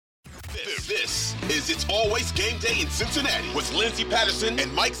This is It's Always Game Day in Cincinnati with Lindsey Patterson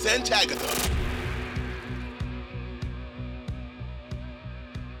and Mike Santagata.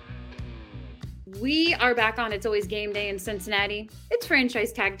 We are back on It's Always Game Day in Cincinnati. It's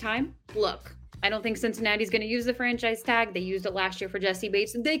franchise tag time. Look, I don't think Cincinnati's going to use the franchise tag. They used it last year for Jesse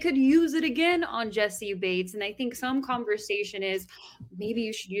Bates. They could use it again on Jesse Bates. And I think some conversation is maybe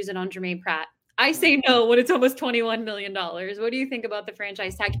you should use it on Jermaine Pratt. I say no when it's almost $21 million. What do you think about the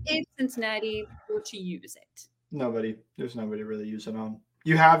franchise tag if Cincinnati were to use it? Nobody. There's nobody really using on.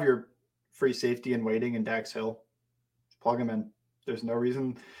 You have your free safety in waiting in Dax Hill. Plug him in. There's no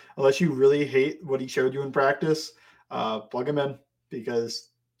reason, unless you really hate what he showed you in practice, plug him in, because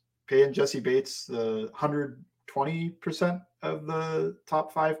paying Jesse Bates the 120% of the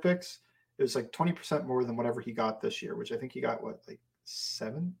top 5 picks, it was like 20% more than whatever he got this year, which I think he got, like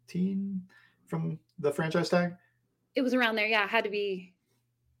 17 from the franchise tag? It was around there. Yeah, it had to be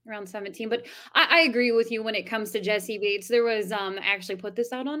around 17. But I agree with you when it comes to Jesse Bates. There was I actually put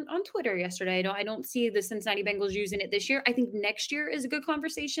this out on Twitter yesterday. I don't see the Cincinnati Bengals using it this year. I think next year is a good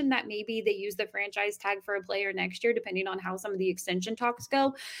conversation that maybe they use the franchise tag for a player next year, depending on how some of the extension talks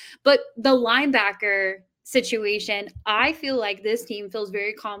go. But the linebacker situation, I feel like this team feels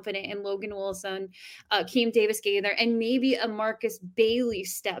very confident in Logan Wilson, Keem Davis-Gaither, and maybe a Marcus Bailey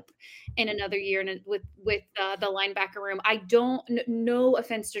step in another year with the linebacker room. I don't, no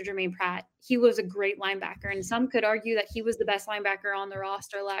offense to Jermaine Pratt. He was a great linebacker, and some could argue that he was the best linebacker on the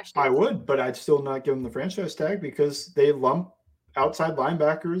roster last year. I would, but I'd still not give him the franchise tag because they lump outside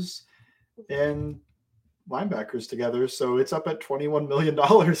linebackers and linebackers together, so it's up at $21 million.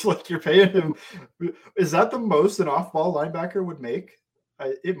 Like, you're paying him. Is that the most an off-ball linebacker would make?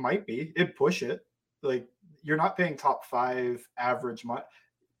 It might be. It'd push it. Like, you're not paying top 5 average money.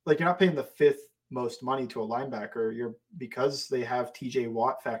 Like, you're not paying the 5th most money to a linebacker. Because they have TJ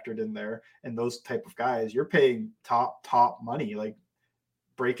Watt factored in there and those type of guys, you're paying top money, like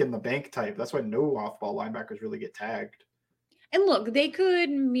breaking the bank type. That's why no off-ball linebackers really get tagged. And look, they could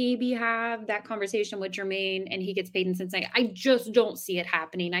maybe have that conversation with Jermaine and he gets paid in Cincinnati. I just don't see it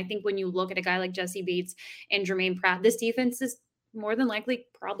happening. I think when you look at a guy like Jesse Bates and Jermaine Pratt, this defense is more than likely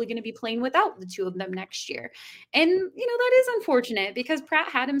probably going to be playing without the two of them next year. And, that is unfortunate because Pratt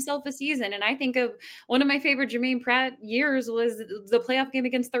had himself a season. And I think of one of my favorite Jermaine Pratt years was the playoff game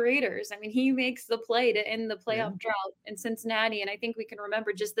against the Raiders. I mean, he makes the play to end the playoff drought in Cincinnati. And I think we can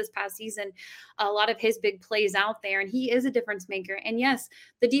remember just this past season, a lot of his big plays out there. And he is a difference maker. And yes,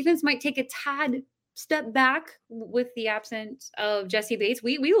 the defense might take a tad step back with the absence of Jesse Bates.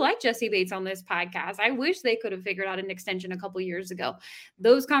 We like Jesse Bates on this podcast. I wish they could have figured out an extension a couple years ago.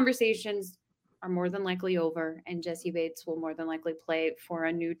 Those conversations are more than likely over, and Jesse Bates will more than likely play for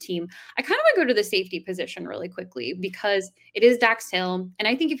a new team. I kind of want to go to the safety position really quickly because it is Dax Hill. And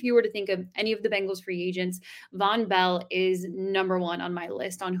I think if you were to think of any of the Bengals free agents, Von Bell is number one on my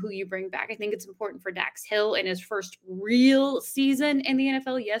list on who you bring back. I think it's important for Dax Hill in his first real season in the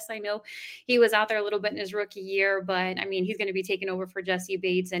NFL. Yes, I know he was out there a little bit in his rookie year, but I mean, he's going to be taking over for Jesse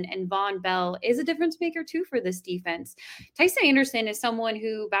Bates, and Von Bell is a difference maker too for this defense. Tyson Anderson is someone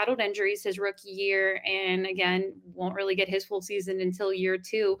who battled injuries his rookie year and again won't really get his full season until year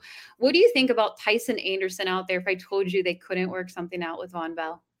 2. What do you think about Tyson Anderson out there if I told you they couldn't work something out with Von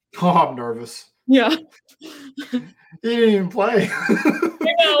Bell? Oh, I'm nervous. Yeah. He didn't even play.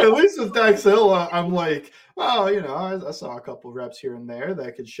 At least with Dax Hill, I'm like, well, I saw a couple reps here and there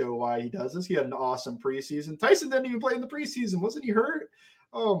that could show why he does this. He had an awesome preseason. Tyson didn't even play in the preseason. Wasn't he hurt?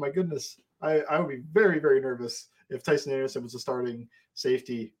 Oh, my goodness. I would be very, very nervous if Tyson Anderson was a starting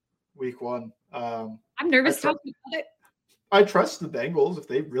safety week 1. I'm nervous talking about it. I trust the Bengals if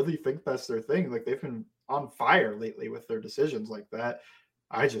they really think that's their thing. Like, they've been on fire lately with their decisions like that.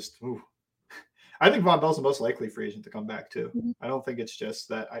 I think Von Bell's the most likely free agent to come back too. Mm-hmm. I don't think it's just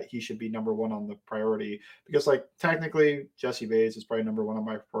that he should be number 1 on the priority because, like, technically Jesse Bates is probably number 1 on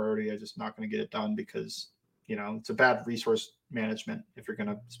my priority. I'm just not going to get it done because, it's a bad resource management if you're going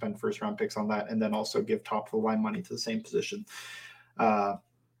to spend first round picks on that and then also give top of the line money to the same position. And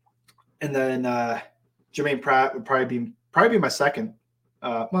then Jermaine Pratt would probably be my second.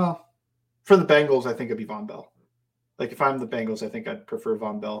 Well, for the Bengals, I think it'd be Von Bell. Like, if I'm the Bengals, I think I'd prefer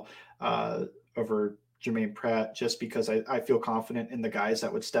Von Bell over Jermaine Pratt just because I feel confident in the guys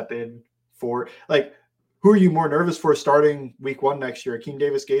that would step in for, like, who are you more nervous for starting week 1 next year, Keem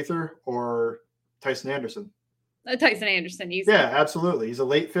Davis-Gaither or Tyson Anderson? Tyson Anderson. Yeah, absolutely. He's a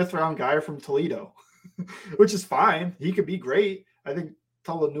late 5th round guy from Toledo, which is fine. He could be great. I think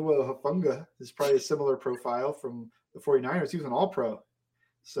Talanoa Hufanga is probably a similar profile from the 49ers. He was an all-pro.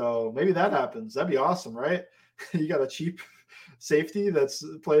 So maybe that happens. That'd be awesome, right? You got a cheap safety that's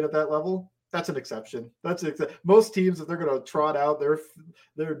played at that level, that's an exception. Most teams, if they're going to trot out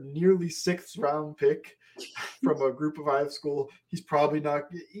their nearly 6th round pick from a group of high school, he's probably not.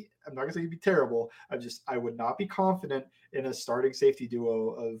 I'm not going to say he'd be terrible. I would not be confident in a starting safety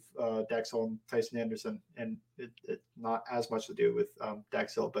duo of Dax Hill and Tyson Anderson, and it not as much to do with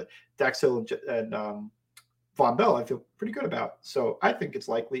Dax Hill, but Dax Hill and Von Bell, I feel pretty good about. So I think it's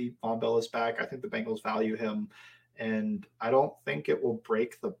likely Von Bell is back. I think the Bengals value him. And I don't think it will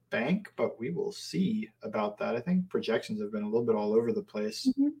break the bank, but we will see about that. I think projections have been a little bit all over the place.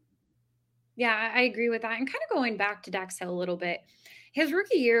 Mm-hmm. Yeah, I agree with that. And kind of going back to Dax Hill a little bit, his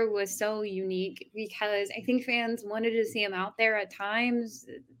rookie year was so unique because I think fans wanted to see him out there at times.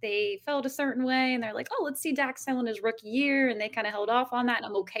 They felt a certain way and they're like, oh, let's see Dax Hill in his rookie year. And they kind of held off on that. And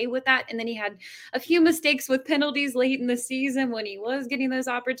I'm okay with that. And then he had a few mistakes with penalties late in the season when he was getting those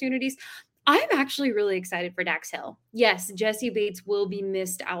opportunities. I'm actually really excited for Dax Hill. Yes, Jesse Bates will be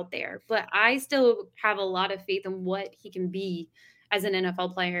missed out there, but I still have a lot of faith in what he can be as an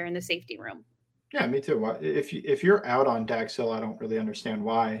NFL player in the safety room. Yeah, me too. If you're out on Dax Hill, I don't really understand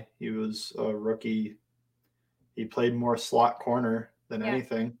why. He was a rookie. He played more slot corner than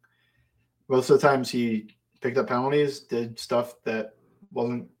anything. Most of the times he picked up penalties, did stuff that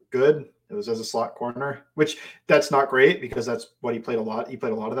wasn't good. It was as a slot corner, which that's not great because that's what he played a lot. He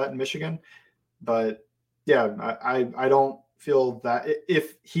played a lot of that in Michigan. But yeah, I don't feel that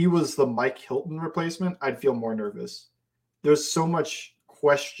if he was the Mike Hilton replacement, I'd feel more nervous. There's so much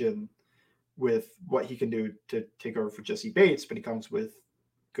question with what he can do to take over for Jesse Bates, but he comes with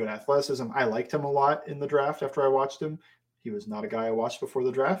good athleticism. I liked him a lot in the draft after I watched him. He was not a guy I watched before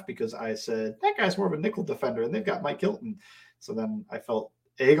the draft because I said, that guy's more of a nickel defender and they've got Mike Hilton. So then I felt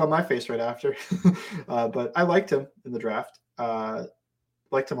egg on my face right after. But I liked him in the draft.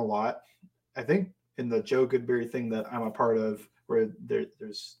 Liked him a lot. I think in the Joe Goodberry thing that I'm a part of, where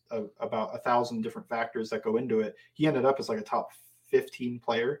there's about 1,000 different factors that go into it, he ended up as like a top 15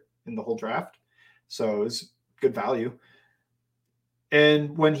 player in the whole draft. So it was good value.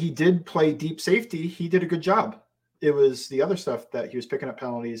 And when he did play deep safety, he did a good job. It was the other stuff that he was picking up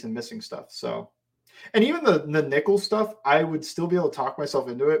penalties and missing stuff. So, and even the nickel stuff, I would still be able to talk myself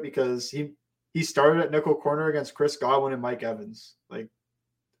into it because he started at nickel corner against Chris Godwin and Mike Evans. Like,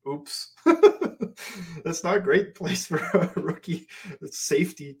 oops. That's not a great place for a rookie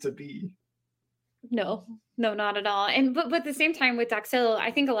safety to be. No, not at all. And but at the same time with Dax Hill, I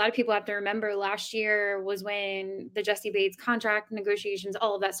think a lot of people have to remember last year was when the Jesse Bates contract negotiations,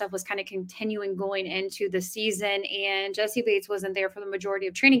 all of that stuff was kind of continuing going into the season. And Jesse Bates wasn't there for the majority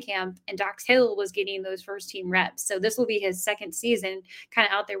of training camp, and Dax Hill was getting those first team reps. So this will be his second season kind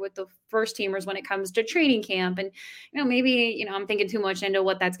of out there with the first teamers when it comes to training camp. And, maybe, I'm thinking too much into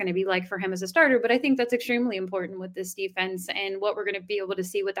what that's going to be like for him as a starter, but I think that's extremely important with this defense and what we're going to be able to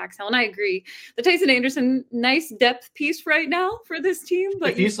see with Dax Hill. And I agree. The Tyson Anderson, nice depth piece right now for this team.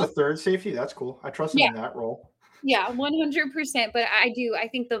 But if he's the third safety, that's cool. I trust him in that role. Yeah, 100%. But I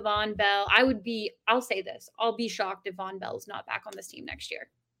think the Von Bell, I'll say this, I'll be shocked if Von Bell's not back on this team next year.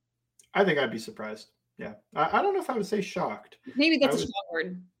 I think I'd be surprised. Yeah. I don't know if I would say shocked. Maybe that's a strong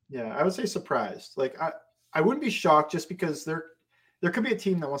word. Yeah, I would say surprised. Like I wouldn't be shocked just because there could be a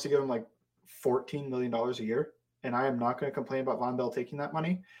team that wants to give him like $14 million a year. And I am not going to complain about Von Bell taking that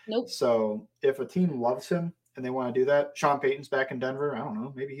money. Nope. So if a team loves him and they want to do that, Sean Payton's back in Denver. I don't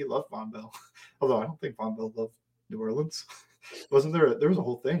know. Maybe he loved Von Bell. Although I don't think Von Bell loved New Orleans. Wasn't there? There was a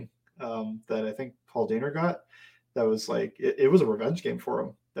whole thing that I think Paul Dehner got that was like, it was a revenge game for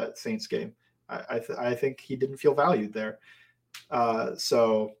him, that Saints game. I think he didn't feel valued there.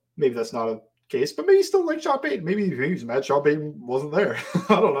 So maybe that's not a case, but maybe he still liked Sean Payton. Maybe he was mad Sean Payton wasn't there.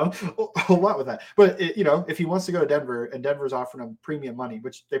 I don't know. A whole lot with that. But, if he wants to go to Denver and Denver's offering him premium money,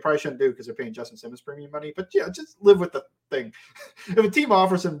 which they probably shouldn't do because they're paying Justin Simmons premium money, but yeah, just live with the thing. If a team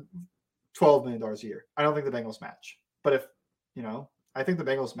offers him $12 million a year, I don't think the Bengals match. But if, I think the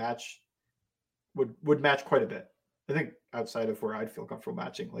Bengals match would match quite a bit. I think outside of where I'd feel comfortable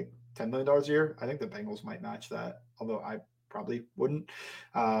matching, like $10 million a year, I think the Bengals might match that, although I probably wouldn't.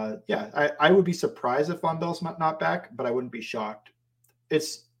 I would be surprised if Von Bell's not back, but I wouldn't be shocked.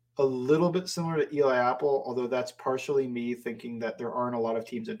 It's a little bit similar to Eli Apple, although that's partially me thinking that there aren't a lot of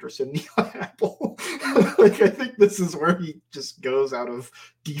teams interested in Eli Apple. Like, I think this is where he just goes out of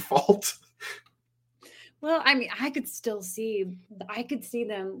default. Well, I mean, I could see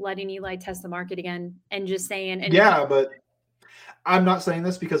them letting Eli test the market again and just saying. But I'm not saying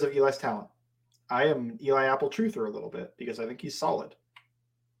this because of Eli's talent. I am Eli Apple truther a little bit because I think he's solid.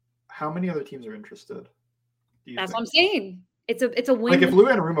 How many other teams are interested? That's what I'm saying. It's a win. Like if Lou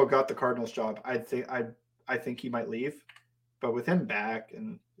Anarumo got the Cardinals job, I think he might leave. But with him back,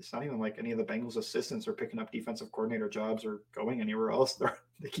 and it's not even like any of the Bengals assistants are picking up defensive coordinator jobs or going anywhere else.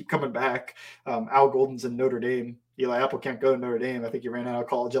 They keep coming back. Al Golden's in Notre Dame. Eli Apple can't go to Notre Dame. I think he ran out of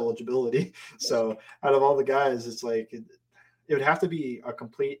college eligibility. So out of all the guys, it's like it would have to be a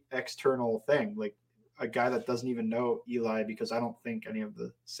complete external thing, like a guy that doesn't even know Eli, because I don't think any of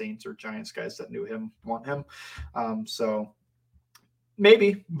the Saints or Giants guys that knew him want him. So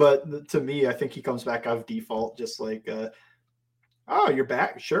maybe, but to me, I think he comes back out of default, just like, oh, you're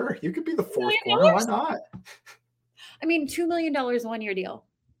back. Sure. You could be the fourth corner. Why not? I mean, $2 million 1-year deal.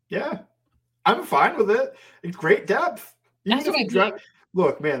 Yeah. I'm fine with it. It's great depth.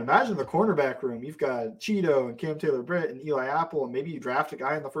 Look, man, imagine the cornerback room. You've got Cheeto and Cam Taylor-Britt and Eli Apple, and maybe you draft a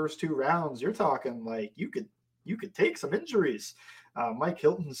guy in the first 2 rounds. You're talking like you could take some injuries. Mike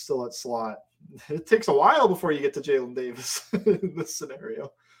Hilton's still at slot. It takes a while before you get to Jalen Davis in this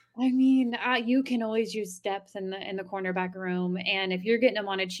scenario. I mean, you can always use depth in the cornerback room, and if you're getting him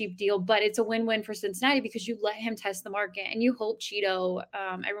on a cheap deal, but it's a win-win for Cincinnati because you let him test the market, and you hope Cheeto.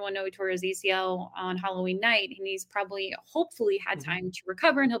 Everyone knows he tore his ACL on Halloween night, and he's hopefully had time to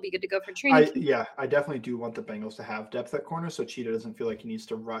recover, and he'll be good to go for training. I definitely do want the Bengals to have depth at corner, so Cheeto doesn't feel like he needs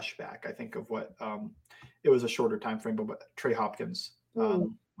to rush back. I think of what it was a shorter time frame, but Trey Hopkins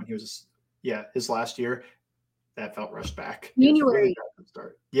when he was his last year. That felt rushed back. January.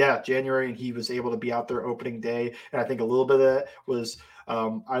 January, and he was able to be out there opening day. And I think a little bit of that was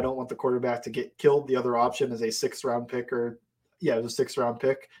I don't want the quarterback to get killed. The other option is a 6th-round pick, it was a 6th-round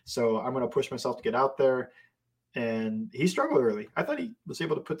pick. So I'm going to push myself to get out there. And he struggled early. I thought he was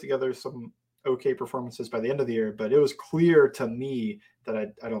able to put together some okay performances by the end of the year, but it was clear to me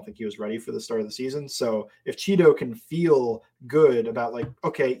that I don't think he was ready for the start of the season. So if Cheeto can feel good about like,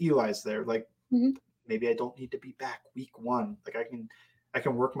 okay, Eli's there, like, maybe I don't need to be back week 1. Like I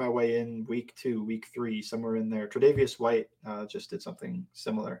can work my way in week 2, week 3, somewhere in there. Tre'Davious White just did something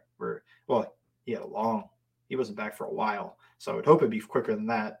similar where, he wasn't back for a while. So I would hope it'd be quicker than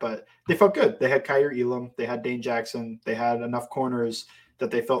that, but they felt good. They had Kyer Elam, they had Dane Jackson, they had enough corners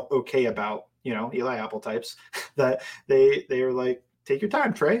that they felt okay about, Eli Apple types that they were like, take your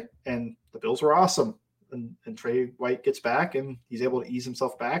time, Trey. And the Bills were awesome. And Trey White gets back and he's able to ease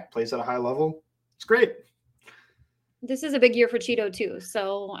himself back, plays at a high level. It's great. This is a big year for Cheeto too.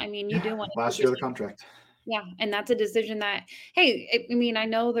 So, I mean, you do want to last year of the contract. Yeah. And that's a decision that, hey, I mean, I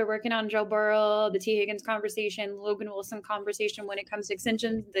know they're working on Joe Burrow, the T. Higgins conversation, Logan Wilson conversation when it comes to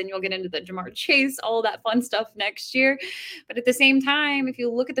extensions. Then you'll get into the Jamar Chase, all that fun stuff next year. But at the same time, if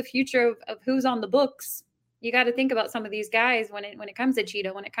you look at the future of who's on the books, you got to think about some of these guys when it comes to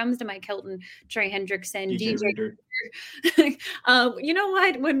Cheeto, when it comes to Mike Hilton, Trey Hendrickson, DJ Reader. You know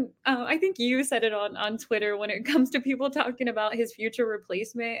what? When I think you said it on Twitter, when it comes to people talking about his future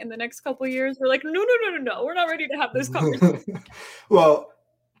replacement in the next couple of years, we're like, no, we're not ready to have this conversation. Well,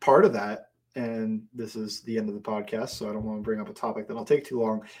 part of that, and this is the end of the podcast, so I don't want to bring up a topic that'll take too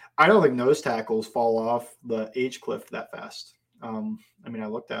long. I don't think nose tackles fall off the age cliff that fast. I mean, I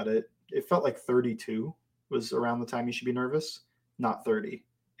looked at it. It felt like 32 was around the time you should be nervous, not 30.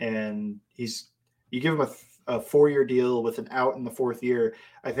 And you give him a 4-year deal with an out in the 4th year.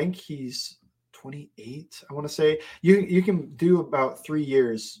 I think he's 28. I want to say you can do about 3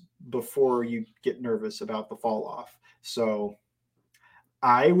 years before you get nervous about the fall off. So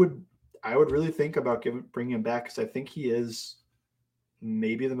I would really think about bringing him back, because I think he is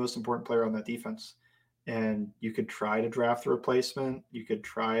maybe the most important player on that defense. And you could try to draft a replacement. You could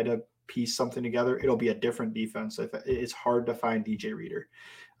try to piece something together. It'll be a different defense. It's hard to find DJ Reader.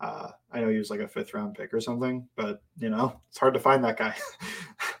 I know he was like a 5th-round pick or something, but it's hard to find that guy.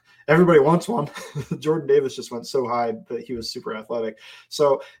 Everybody wants one. Jordan Davis just went so high, but he was super athletic.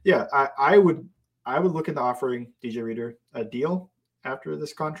 So yeah, I would look into offering DJ Reader a deal after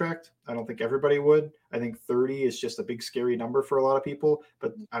this contract. I don't think everybody would. I think 30 is just a big scary number for a lot of people,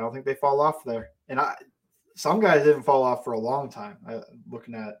 but I don't think they fall off there. And some guys didn't fall off for a long time.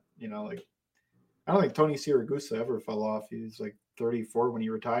 Looking at, like, I don't think Tony Siragusa ever fell off. He was like 34 when he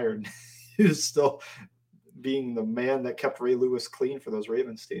retired. He was still being the man that kept Ray Lewis clean for those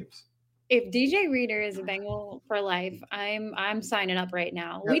Ravens teams. If DJ Reader is a Bengal for life, I'm signing up right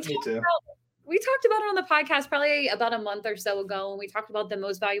now. Yeah, me too. We talked about it on the podcast probably about a month or so ago, and we talked about the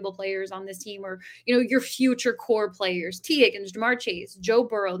most valuable players on this team, or, your future core players, T. Higgins, Jamar Chase, Joe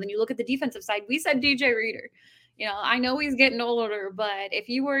Burrow. Then you look at the defensive side, we said DJ Reader. I know he's getting older, but if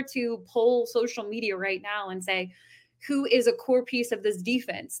you were to poll social media right now and say, who is a core piece of this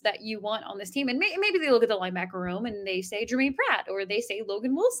defense that you want on this team. And maybe they look at the linebacker room and they say Jermaine Pratt or they say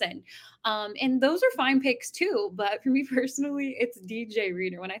Logan Wilson. And those are fine picks too. But for me personally, it's DJ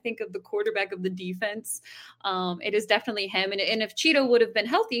Reader. When I think of the quarterback of the defense, it is definitely him. And if Cheeto would have been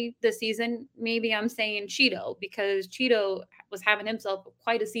healthy this season, maybe I'm saying Cheeto, because Cheeto was having himself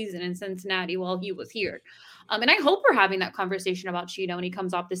quite a season in Cincinnati while he was here. And I hope we're having that conversation about Cheeto when he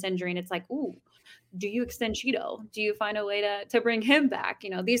comes off this injury and it's like, ooh, do you extend Cheeto? Do you find a way to bring him back?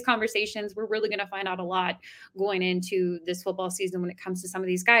 These conversations, we're really going to find out a lot going into this football season when it comes to some of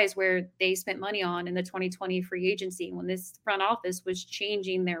these guys where they spent money on in the 2020 free agency when this front office was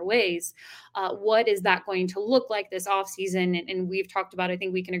changing their ways. What is that going to look like this offseason? And we've talked about, I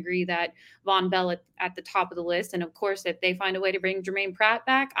think we can agree that Von Bell at the top of the list. And of course, if they find a way to bring Jermaine Pratt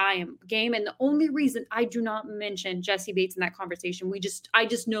back, I am game. And the only reason I do not mention Jesse Bates in that conversation, I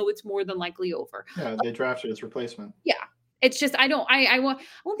just know it's more than likely over. Yeah, they drafted his replacement. Yeah. It's just, I want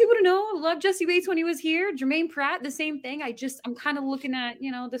people to know, I love Jesse Bates when he was here. Jermaine Pratt, the same thing. I'm kind of looking at,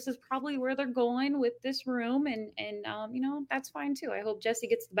 this is probably where they're going with this room. And that's fine too. I hope Jesse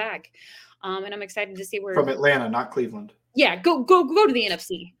gets the bag. And I'm excited to see where. From Atlanta, not Cleveland. Yeah. Go to the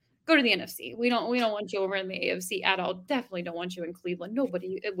NFC. Go to the NFC. We don't want you over in the AFC at all. Definitely don't want you in Cleveland.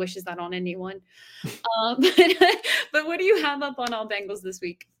 Nobody wishes that on anyone. But what do you have up on All Bengals this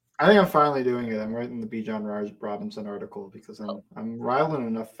week? I think I'm finally doing it. I'm writing the B. John Robinson article because I'm riling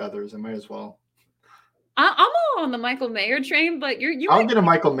enough feathers. I might as well. I'm all on the Michael Mayer train, but I'll get a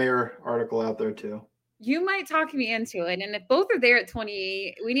Michael Mayer article out there too. You might talk me into it. And if both are there at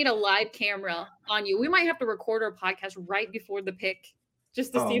 28, we need a live camera on you. We might have to record our podcast right before the pick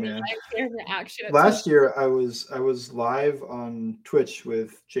just to see the live camera action. Last year, I was live on Twitch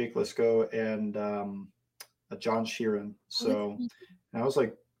with Jake Lisco and John Sheeran. So I was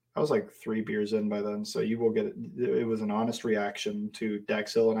like 3 beers in by then. So you will get it. It was an honest reaction to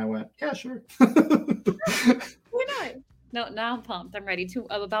Dax Hill. And I went, yeah, sure. Why not? No, now I'm pumped. I'm ready.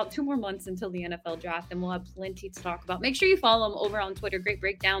 About 2 more months until the NFL draft, and we'll have plenty to talk about. Make sure you follow them over on Twitter. Great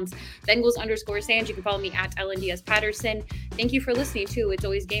breakdowns. Bengals_Sands. You can follow me at LNDS Patterson. Thank you for listening to It's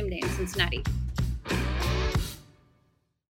Always Game Day in Cincinnati.